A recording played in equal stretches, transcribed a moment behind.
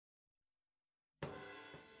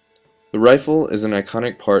The rifle is an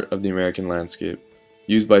iconic part of the American landscape,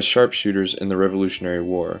 used by sharpshooters in the Revolutionary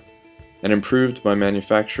War, and improved by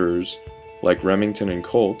manufacturers like Remington and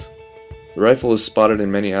Colt. The rifle is spotted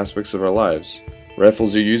in many aspects of our lives.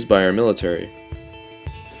 Rifles are used by our military,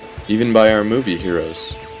 even by our movie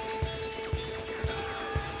heroes.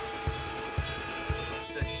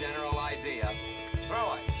 It's a general idea.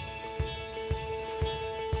 Throw it.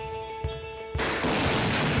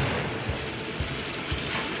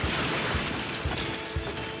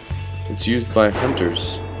 It's used by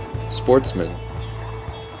hunters, sportsmen,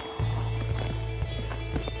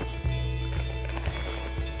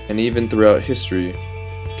 and even throughout history,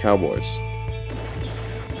 cowboys.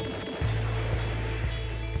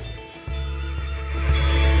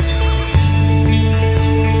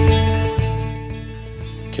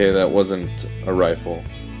 Okay, that wasn't a rifle,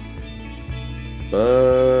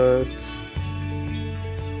 but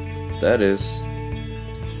that is.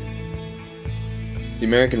 The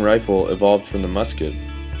American rifle evolved from the musket,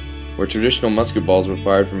 where traditional musket balls were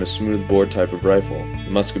fired from a smooth bore type of rifle. The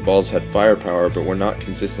musket balls had firepower but were not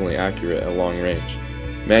consistently accurate at long range.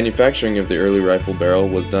 Manufacturing of the early rifle barrel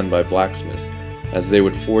was done by blacksmiths, as they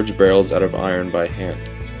would forge barrels out of iron by hand.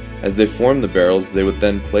 As they formed the barrels, they would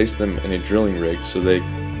then place them in a drilling rig so they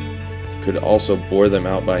could also bore them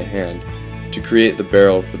out by hand to create the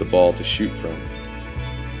barrel for the ball to shoot from.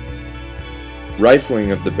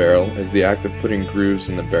 Rifling of the barrel is the act of putting grooves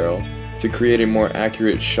in the barrel to create a more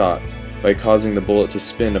accurate shot by causing the bullet to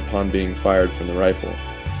spin upon being fired from the rifle.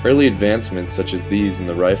 Early advancements such as these in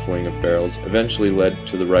the rifling of barrels eventually led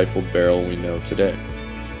to the rifled barrel we know today.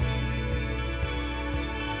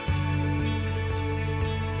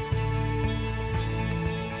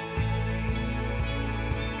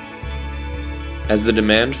 As the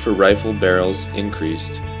demand for rifle barrels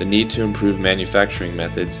increased, the need to improve manufacturing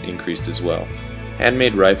methods increased as well.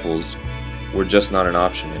 Handmade rifles were just not an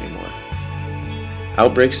option anymore.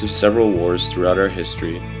 Outbreaks of several wars throughout our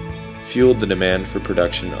history fueled the demand for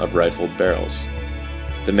production of rifled barrels.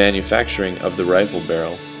 The manufacturing of the rifle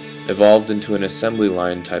barrel evolved into an assembly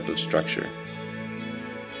line type of structure.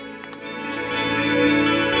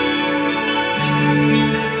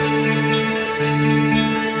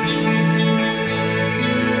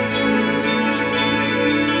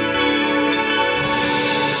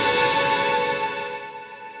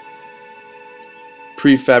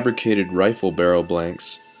 Prefabricated rifle barrel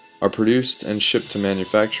blanks are produced and shipped to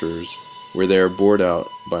manufacturers, where they are bored out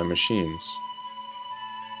by machines.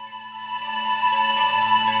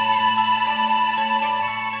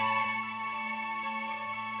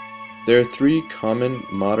 There are three common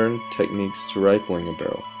modern techniques to rifling a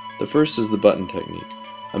barrel. The first is the button technique.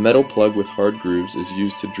 A metal plug with hard grooves is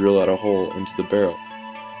used to drill out a hole into the barrel.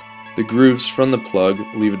 The grooves from the plug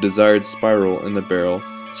leave a desired spiral in the barrel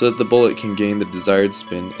so that the bullet can gain the desired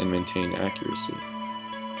spin and maintain accuracy.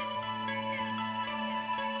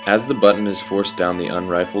 As the button is forced down the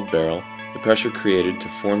unrifled barrel, the pressure created to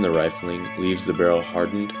form the rifling leaves the barrel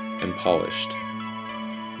hardened and polished.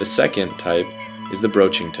 The second type is the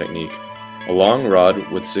broaching technique. A long rod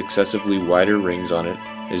with successively wider rings on it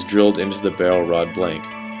is drilled into the barrel rod blank.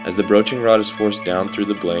 As the broaching rod is forced down through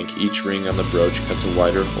the blank, each ring on the broach cuts a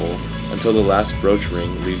wider hole until the last broach ring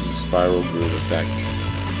leaves the spiral groove effect.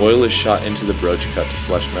 Oil is shot into the broach cut to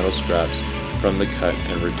flush metal scraps from the cut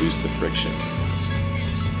and reduce the friction.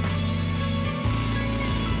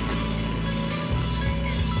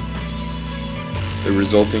 The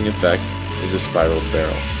resulting effect is a spiraled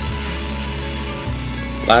barrel.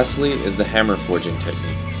 Lastly is the hammer forging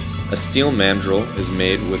technique. A steel mandrel is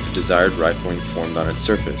made with the desired rifling formed on its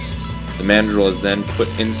surface. The mandrel is then put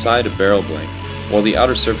inside a barrel blank, while the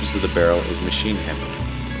outer surface of the barrel is machine hammered.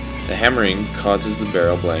 The hammering causes the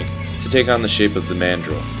barrel blank to take on the shape of the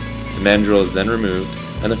mandrel. The mandrel is then removed,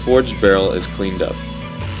 and the forged barrel is cleaned up.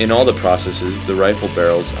 In all the processes, the rifle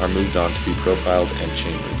barrels are moved on to be profiled and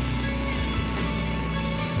chambered.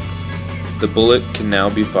 The bullet can now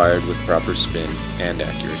be fired with proper spin and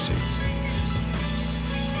accuracy.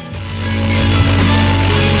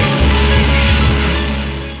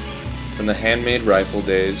 From the handmade rifle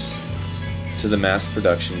days to the mass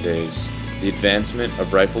production days, the advancement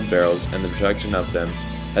of rifled barrels and the production of them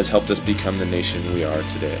has helped us become the nation we are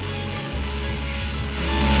today.